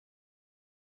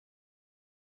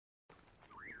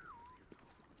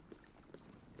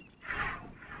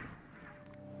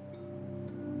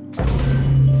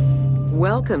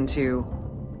Welcome to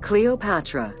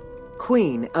Cleopatra,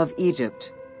 Queen of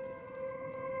Egypt.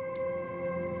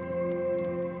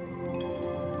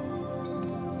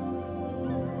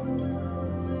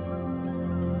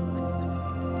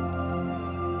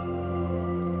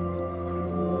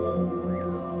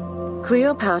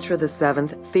 Cleopatra VII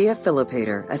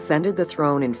Theophilopator ascended the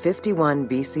throne in 51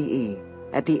 BCE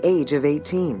at the age of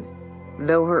 18.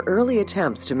 Though her early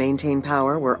attempts to maintain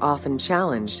power were often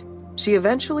challenged, she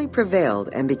eventually prevailed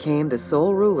and became the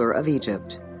sole ruler of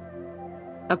Egypt.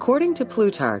 According to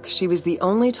Plutarch, she was the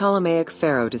only Ptolemaic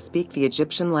pharaoh to speak the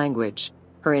Egyptian language.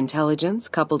 Her intelligence,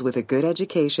 coupled with a good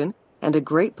education and a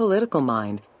great political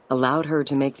mind, allowed her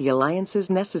to make the alliances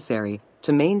necessary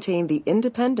to maintain the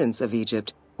independence of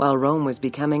Egypt while Rome was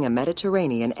becoming a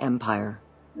Mediterranean empire.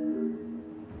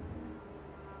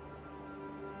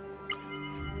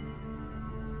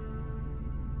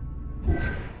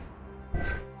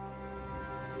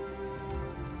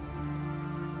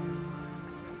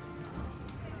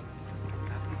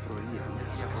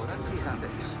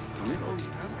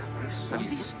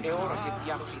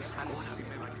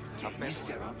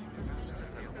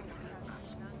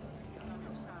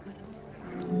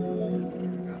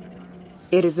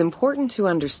 It is important to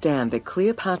understand that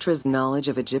Cleopatra's knowledge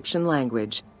of Egyptian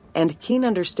language and keen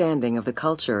understanding of the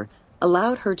culture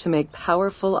allowed her to make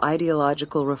powerful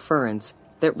ideological reference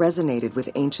that resonated with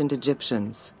ancient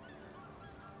Egyptians.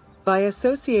 By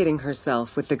associating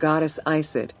herself with the goddess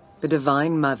Isis, the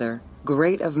divine mother,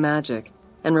 great of magic,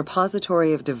 and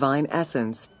repository of divine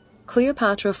essence,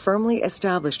 Cleopatra firmly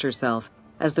established herself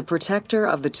as the protector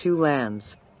of the two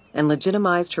lands and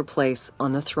legitimized her place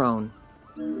on the throne.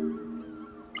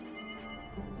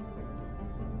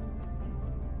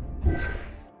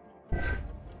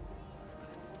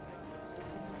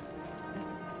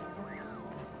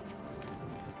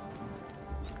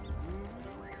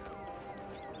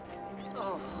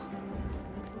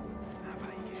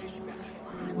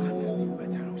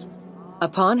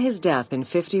 Upon his death in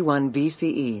 51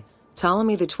 BCE,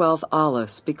 Ptolemy XII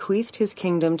Aulus bequeathed his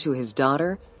kingdom to his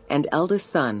daughter and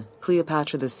eldest son,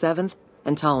 Cleopatra VII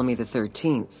and Ptolemy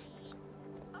XIII.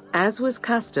 As was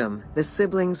custom, the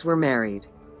siblings were married.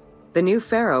 The new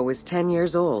pharaoh was 10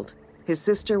 years old, his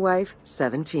sister wife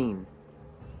 17.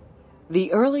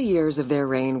 The early years of their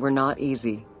reign were not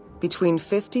easy. Between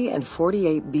 50 and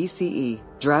 48 BCE,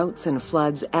 droughts and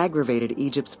floods aggravated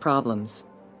Egypt's problems.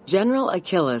 General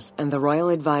Achilles and the royal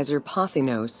advisor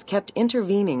Pothinos kept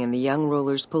intervening in the young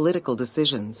ruler's political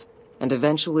decisions, and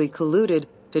eventually colluded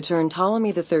to turn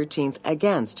Ptolemy XIII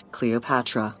against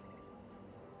Cleopatra.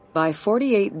 By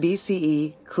 48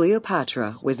 BCE,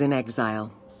 Cleopatra was in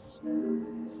exile.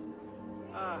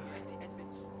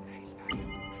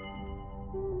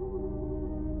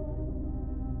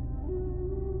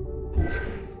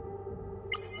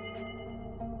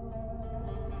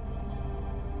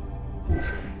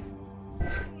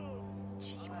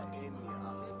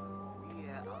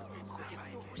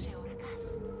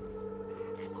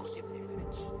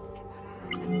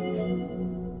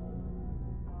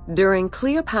 During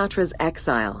Cleopatra's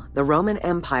exile, the Roman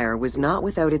Empire was not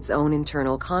without its own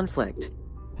internal conflict.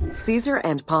 Caesar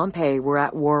and Pompey were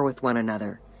at war with one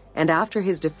another, and after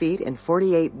his defeat in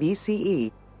 48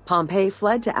 BCE, Pompey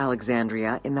fled to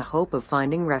Alexandria in the hope of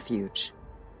finding refuge.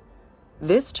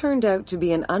 This turned out to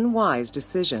be an unwise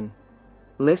decision.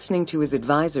 Listening to his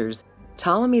advisors,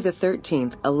 Ptolemy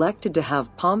XIII elected to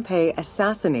have Pompey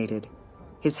assassinated,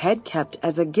 his head kept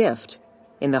as a gift,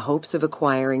 in the hopes of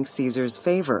acquiring Caesar's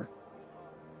favor.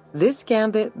 This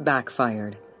gambit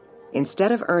backfired.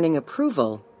 Instead of earning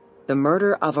approval, the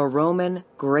murder of a Roman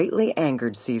greatly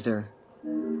angered Caesar.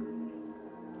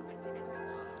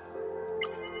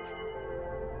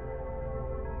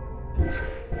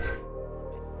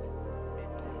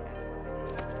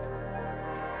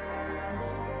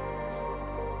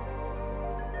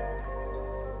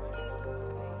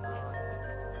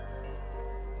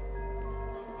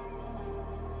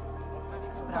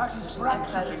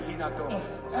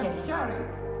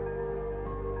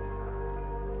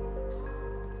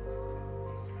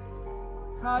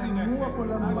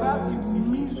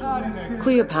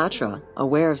 Cleopatra,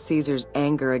 aware of Caesar's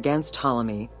anger against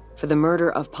Ptolemy for the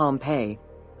murder of Pompey,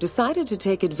 decided to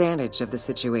take advantage of the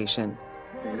situation.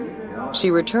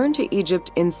 She returned to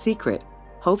Egypt in secret,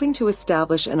 hoping to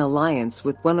establish an alliance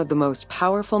with one of the most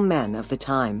powerful men of the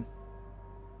time.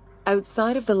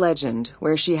 Outside of the legend,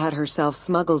 where she had herself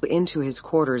smuggled into his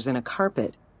quarters in a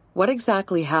carpet, what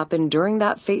exactly happened during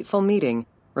that fateful meeting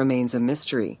remains a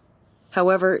mystery.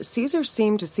 However, Caesar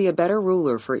seemed to see a better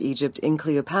ruler for Egypt in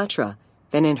Cleopatra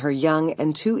than in her young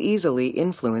and too easily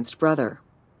influenced brother.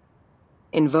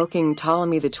 Invoking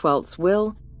Ptolemy XII's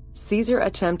will, Caesar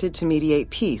attempted to mediate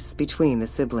peace between the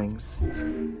siblings.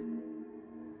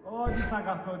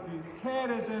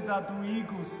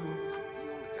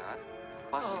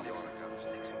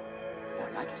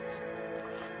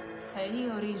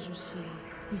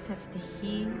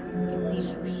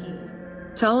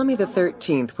 Ptolemy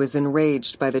XIII was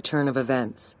enraged by the turn of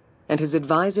events, and his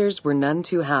advisors were none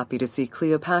too happy to see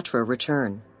Cleopatra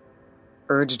return.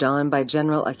 Urged on by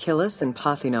General Achillas and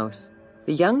Pothinos,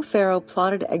 the young pharaoh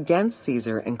plotted against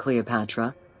Caesar and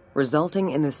Cleopatra,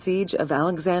 resulting in the siege of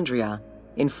Alexandria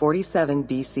in 47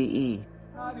 BCE.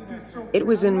 It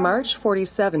was in March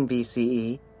 47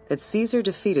 BCE that Caesar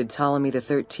defeated Ptolemy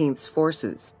XIII's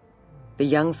forces. The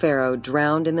young pharaoh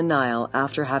drowned in the Nile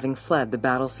after having fled the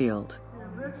battlefield.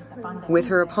 With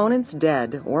her opponents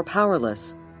dead or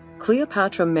powerless,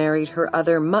 Cleopatra married her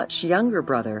other much younger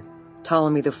brother,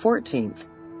 Ptolemy XIV,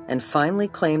 and finally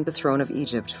claimed the throne of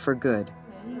Egypt for good.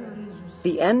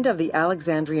 The end of the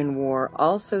Alexandrian War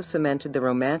also cemented the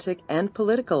romantic and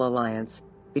political alliance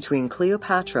between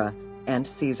Cleopatra and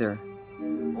Caesar.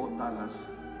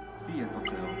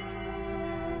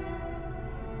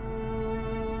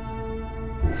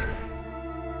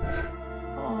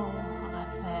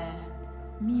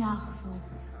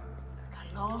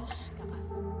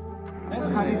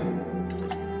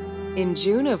 In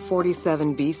June of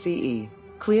 47 BCE,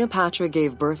 Cleopatra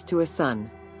gave birth to a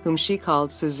son, whom she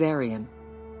called Caesarion.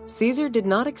 Caesar did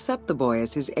not accept the boy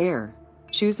as his heir,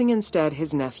 choosing instead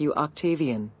his nephew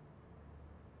Octavian.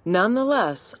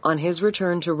 Nonetheless, on his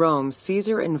return to Rome,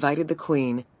 Caesar invited the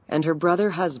queen and her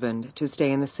brother husband to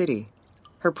stay in the city.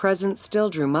 Her presence still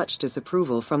drew much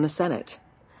disapproval from the Senate.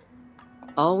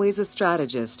 Always a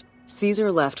strategist,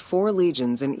 Caesar left 4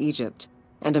 legions in Egypt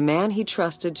and a man he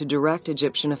trusted to direct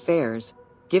Egyptian affairs,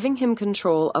 giving him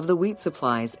control of the wheat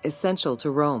supplies essential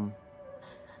to Rome.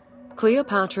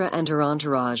 Cleopatra and her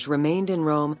entourage remained in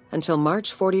Rome until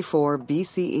March 44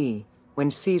 BCE, when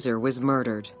Caesar was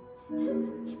murdered.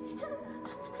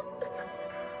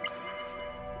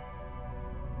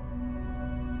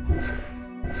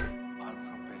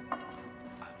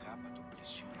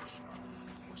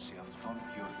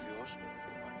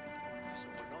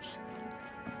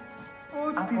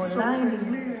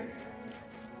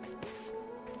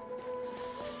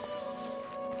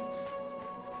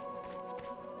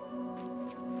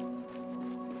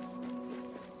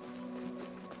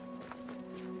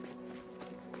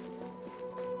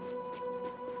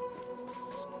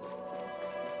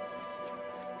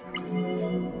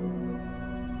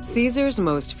 Caesar's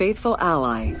most faithful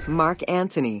ally, Mark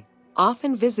Antony,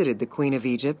 often visited the Queen of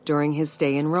Egypt during his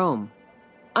stay in Rome.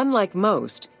 Unlike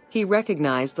most, he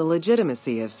recognized the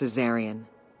legitimacy of Caesarion,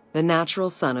 the natural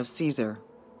son of Caesar.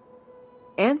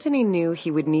 Antony knew he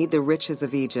would need the riches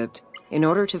of Egypt in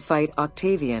order to fight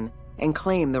Octavian and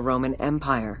claim the Roman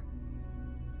Empire.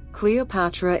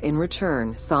 Cleopatra, in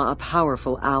return, saw a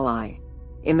powerful ally.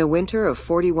 In the winter of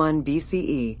 41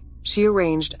 BCE, she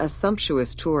arranged a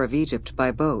sumptuous tour of Egypt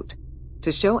by boat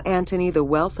to show Antony the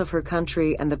wealth of her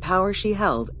country and the power she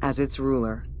held as its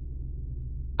ruler.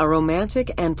 A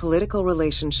romantic and political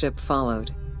relationship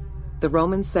followed. The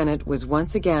Roman Senate was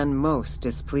once again most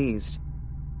displeased.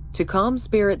 To calm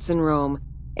spirits in Rome,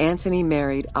 Antony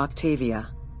married Octavia,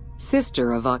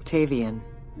 sister of Octavian.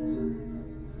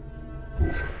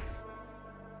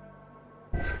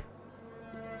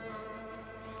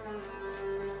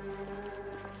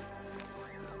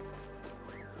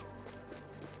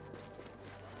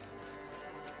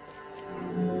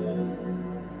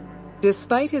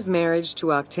 Despite his marriage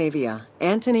to Octavia,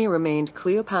 Antony remained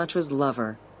Cleopatra's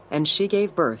lover, and she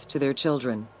gave birth to their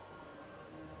children.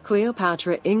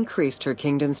 Cleopatra increased her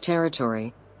kingdom's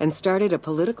territory and started a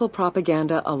political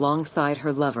propaganda alongside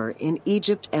her lover in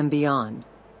Egypt and beyond.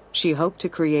 She hoped to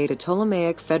create a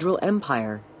Ptolemaic federal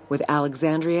empire with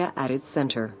Alexandria at its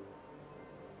center.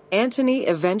 Antony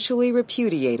eventually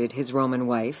repudiated his Roman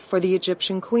wife for the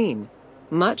Egyptian queen,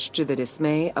 much to the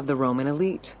dismay of the Roman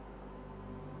elite.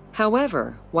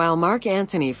 However, while Mark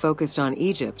Antony focused on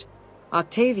Egypt,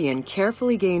 Octavian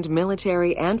carefully gained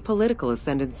military and political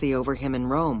ascendancy over him in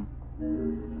Rome.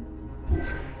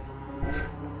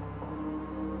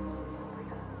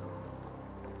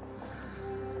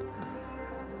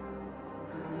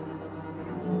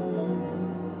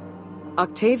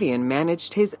 Octavian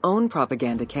managed his own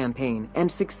propaganda campaign and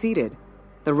succeeded.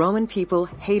 The Roman people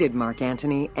hated Mark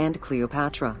Antony and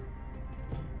Cleopatra.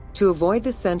 To avoid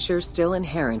the censure still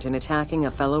inherent in attacking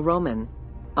a fellow Roman,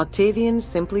 Octavian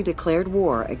simply declared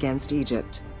war against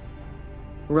Egypt.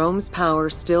 Rome's power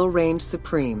still reigned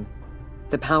supreme.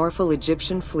 The powerful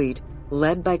Egyptian fleet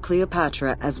led by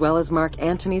Cleopatra as well as Mark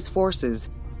Antony's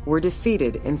forces, were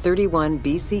defeated in 31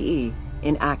 BCE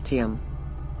in Actium.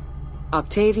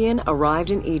 Octavian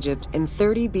arrived in Egypt in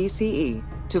 30 BCE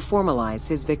to formalize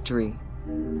his victory.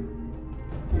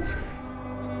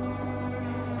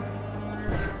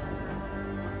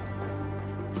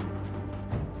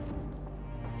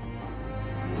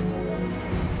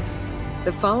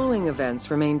 The following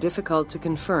events remain difficult to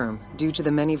confirm due to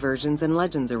the many versions and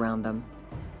legends around them.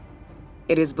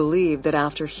 It is believed that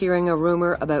after hearing a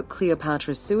rumor about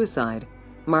Cleopatra's suicide,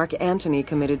 Mark Antony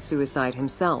committed suicide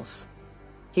himself.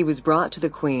 He was brought to the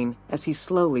queen as he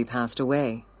slowly passed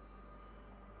away.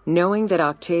 Knowing that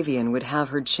Octavian would have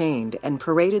her chained and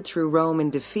paraded through Rome in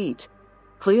defeat,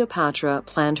 Cleopatra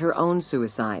planned her own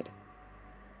suicide.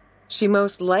 She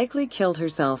most likely killed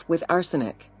herself with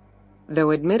arsenic,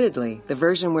 though admittedly the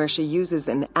version where she uses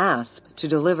an asp to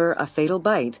deliver a fatal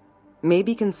bite may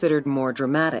be considered more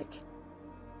dramatic.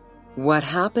 What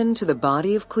happened to the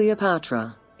body of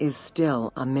Cleopatra is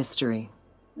still a mystery.